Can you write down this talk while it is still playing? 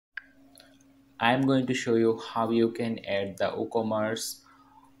I'm going to show you how you can add the WooCommerce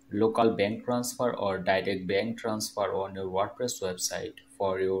local bank transfer or direct bank transfer on your WordPress website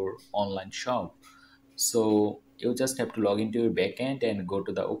for your online shop. So you just have to log into your backend and go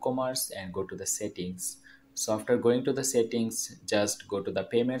to the WooCommerce and go to the settings. So after going to the settings, just go to the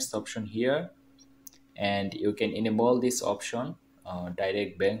payments option here and you can enable this option,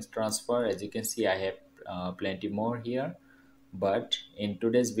 direct bank transfer. As you can see, I have plenty more here, but in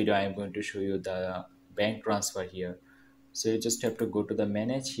today's video I'm going to show you the bank transfer here. So you just have to go to the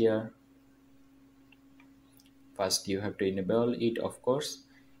manage here. First you have to enable it, of course,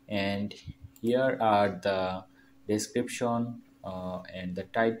 and here are the description and the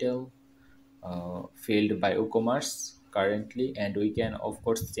title filled by WooCommerce currently, and we can of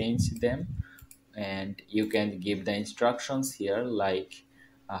course change them, and you can give the instructions here like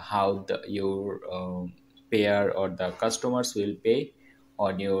how your payer or the customers will pay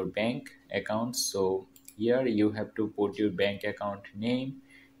on your bank account. So here you have to put your bank account name.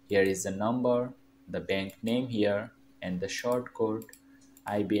 Here is the number, the bank name here, and the short code,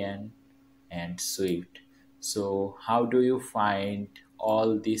 IBN, and SWIFT. So how do you find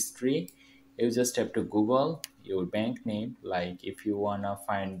all these three? You just have to Google your bank name. Like if you wanna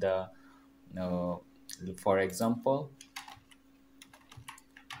find the uh, for example,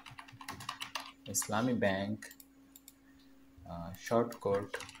 Islamic Bank short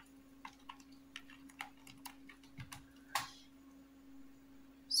code.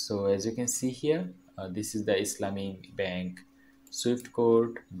 So as you can see here, this is the Islamic Bank Swift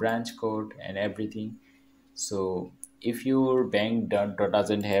code, branch code, and everything. So if your bank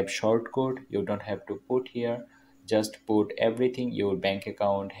doesn't have short code, you don't have to put here. Just put everything your bank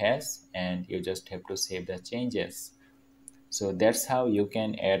account has, and you just have to save the changes. So that's how you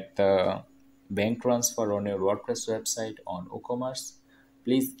can add the bank transfer on your WordPress website on WooCommerce.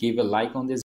 Please give a like on this